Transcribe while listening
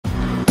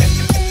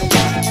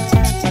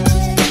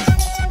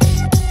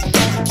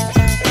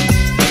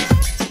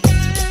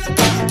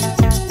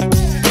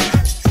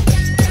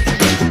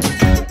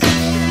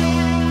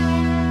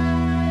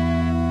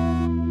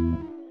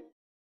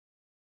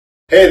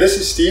Hey, this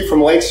is Steve from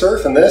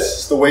Lakesurf, and this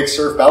is the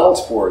Wakesurf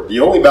Balance Board, the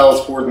only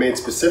balance board made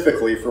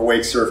specifically for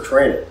wake surf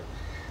training.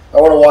 I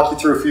want to walk you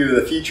through a few of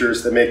the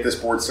features that make this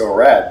board so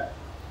rad.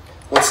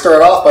 Let's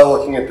start off by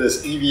looking at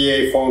this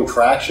EVA foam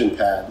traction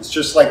pad. It's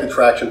just like the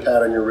traction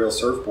pad on your real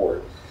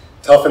surfboard.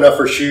 Tough enough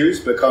for shoes,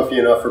 but comfy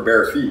enough for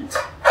bare feet.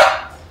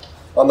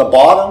 On the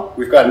bottom,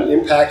 we've got an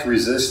impact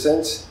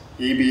resistant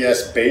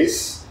ABS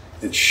base.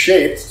 It's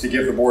shaped to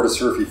give the board a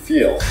surfy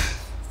feel.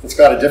 It's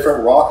got a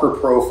different rocker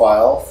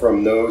profile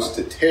from nose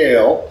to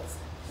tail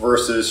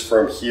versus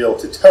from heel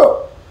to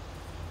toe.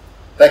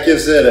 That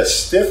gives it a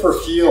stiffer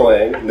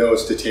feeling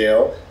nose to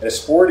tail and a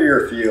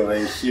sportier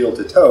feeling heel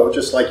to toe,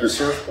 just like your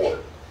surfboard.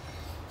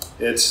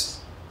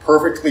 It's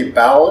perfectly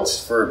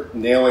balanced for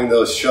nailing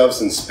those shoves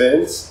and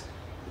spins,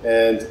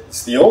 and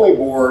it's the only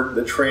board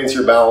that trains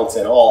your balance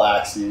in all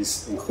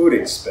axes,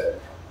 including spin.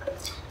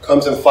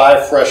 Comes in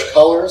 5 fresh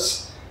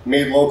colors,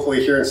 made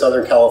locally here in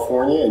Southern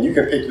California, and you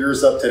can pick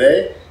yours up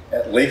today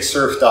at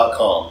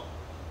lakesurf.com.